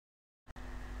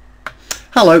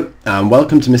Hello and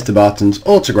welcome to Mr. Barton's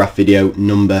autograph video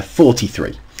number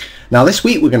 43. Now this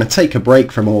week we're going to take a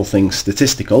break from all things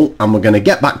statistical and we're going to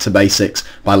get back to basics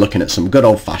by looking at some good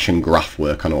old-fashioned graph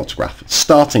work on autograph,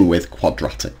 starting with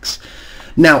quadratics.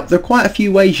 Now there are quite a few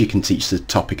ways you can teach the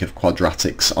topic of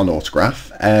quadratics on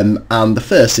autograph, and the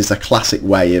first is a classic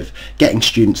way of getting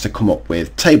students to come up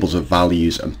with tables of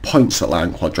values and points that lie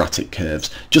on quadratic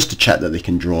curves just to check that they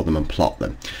can draw them and plot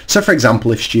them. So for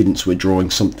example, if students were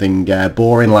drawing something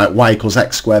boring like y equals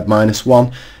x squared minus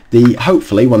 1,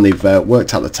 hopefully when they've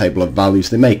worked out the table of values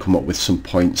they may come up with some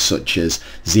points such as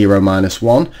 0 minus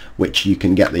 1, which you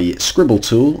can get the scribble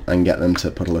tool and get them to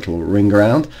put a little ring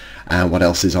around. What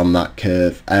else is on that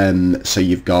curve? So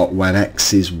you've got when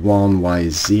x is 1, y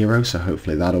is 0, so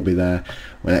hopefully that'll be there.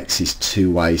 When x is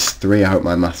 2, y is 3, I hope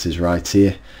my maths is right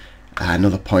here.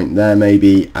 Another point there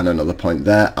maybe, and another point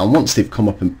there, and once they've come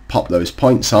up and popped those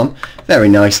points on, very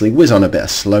nicely whiz on a bit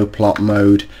of slow plot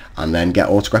mode and then get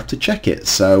autograph to check it.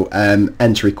 So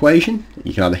enter equation,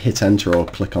 you can either hit enter or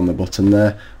click on the button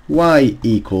there. Y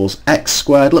equals x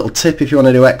squared. Little tip, if you want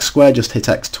to do x squared, just hit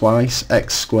x twice.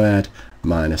 X squared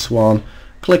minus 1,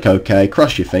 click OK,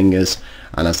 cross your fingers,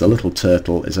 and as the little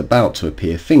turtle is about to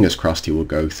appear, fingers crossed, you will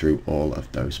go through all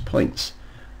of those points.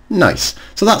 Nice.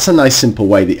 So that's a nice simple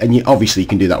way, and obviously you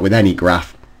can do that with any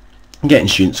graph, getting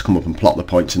students to come up and plot the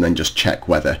points and then just check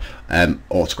whether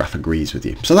autograph agrees with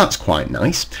you. So that's quite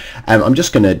nice. I'm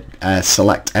just going to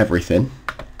select everything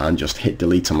and just hit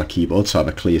delete on my keyboard so I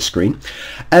have a clear screen.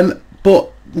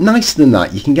 But nicer than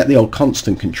that, you can get the old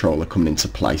constant controller coming into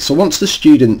play. So once the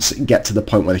students get to the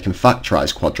point where they can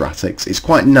factorise quadratics, it's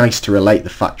quite nice to relate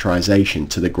the factorisation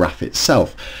to the graph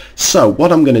itself. So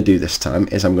what I'm going to do this time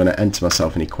is I'm going to enter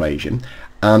myself an equation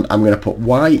and I'm going to put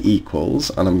y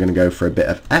equals, and I'm going to go for a bit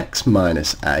of x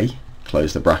minus a,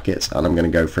 close the brackets, and I'm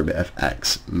going to go for a bit of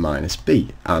x minus b,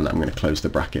 and I'm going to close the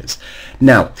brackets.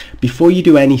 Now before you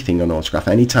do anything on autograph,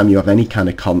 anytime you have any kind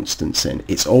of constants in,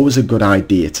 it's always a good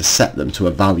idea to set them to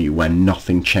a value when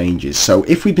nothing changes. So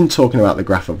if we've been talking about the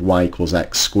graph of y equals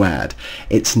x squared,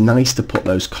 it's nice to put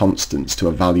those constants to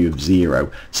a value of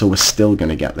 0, so we're still going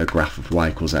to get the graph of y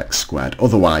equals x squared.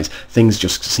 Otherwise things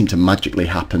just seem to magically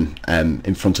happen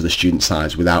in front of the student's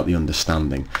eyes without the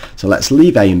understanding. So let's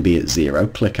leave a and b at 0,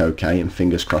 click OK, and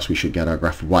fingers crossed we should get our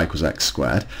graph of y equals x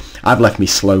squared. I've left me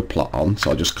slow plot on,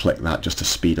 so I'll just click that just to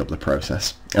speed up the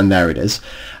process, and there it is.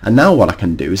 And now what I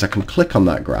can do is I can click on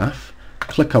that graph,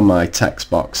 click on my text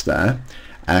box there,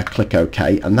 click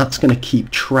OK, and that's going to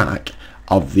keep track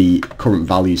of the current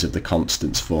values of the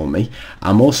constants for me.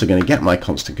 I'm also going to get my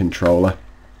constant controller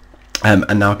and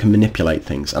now I can manipulate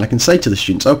things, and I can say to the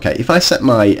students, okay, if I set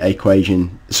my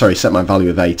set my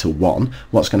value of a to 1,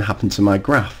 what's going to happen to my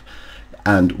graph?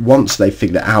 And once they've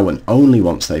figured it out, and only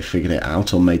once they've figured it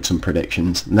out or made some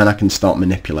predictions, then I can start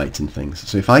manipulating things.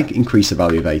 So if I increase the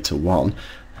value of a to 1,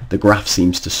 the graph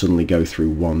seems to suddenly go through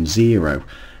 1, 0.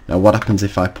 Now what happens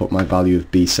if I put my value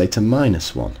of b, say, to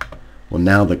minus 1? Well,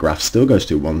 now the graph still goes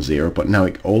through 1, 0, but now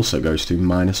it also goes through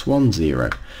minus 1,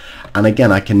 0. And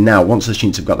again, I can now, once the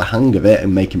students have got the hang of it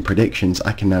and making predictions,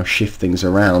 I can now shift things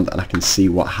around and I can see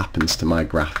what happens to my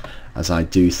graph as I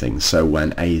do things. So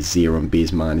when a is 0 and b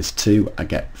is minus 2, I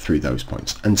get through those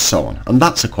points, and so on. And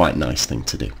that's a quite nice thing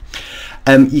to do.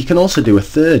 You can also do a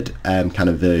third kind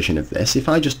of version of this. If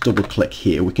I just double click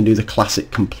here, we can do the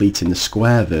classic completing the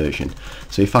square version.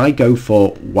 So if I go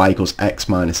for y equals x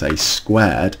minus a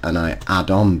squared and I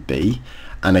add on b,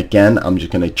 and again I'm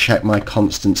just going to check my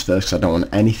constants first because I don't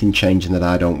want anything changing that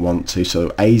I don't want to.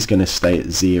 So a is going to stay at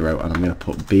 0 and I'm going to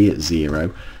put b at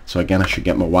 0. So again I should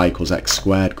get my y equals x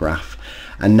squared graph.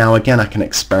 And now again I can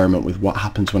experiment with what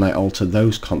happens when I alter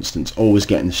those constants, always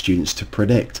getting the students to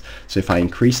predict. So if I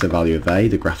increase the value of a,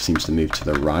 the graph seems to move to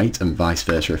the right, and vice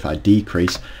versa if I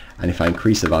decrease. And if I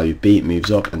increase the value of b, it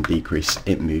moves up, and decrease,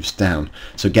 it moves down.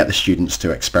 So get the students to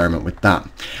experiment with that.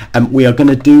 We are going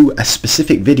to do a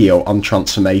specific video on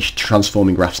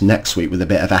transforming graphs next week with a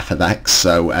bit of f of x,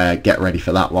 so get ready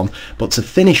for that one. But to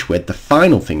finish with, the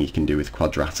final thing you can do with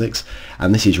quadratics,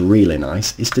 and this is really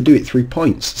nice, is to do it through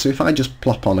points. So if I just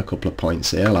plop on a couple of points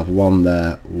here, I'll have one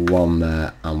there,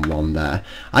 and one there.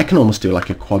 I can almost do like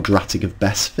a quadratic of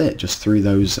best fit just through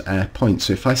those points.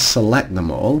 So if I select them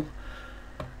all,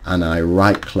 and I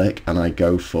right click and I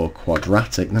go for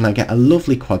quadratic, then I get a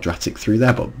lovely quadratic through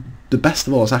there. But the best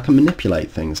of all is I can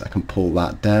manipulate things. I can pull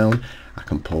that down, I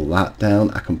can pull that down,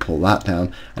 I can pull that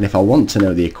down, and if I want to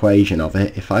know the equation of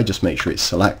it, if I just make sure it's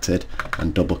selected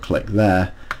and double click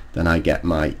there, then I get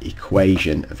my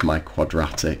equation of my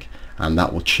quadratic, and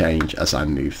that will change as I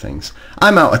move things.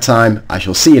 I'm out of time. I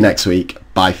shall see you next week.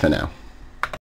 Bye for now.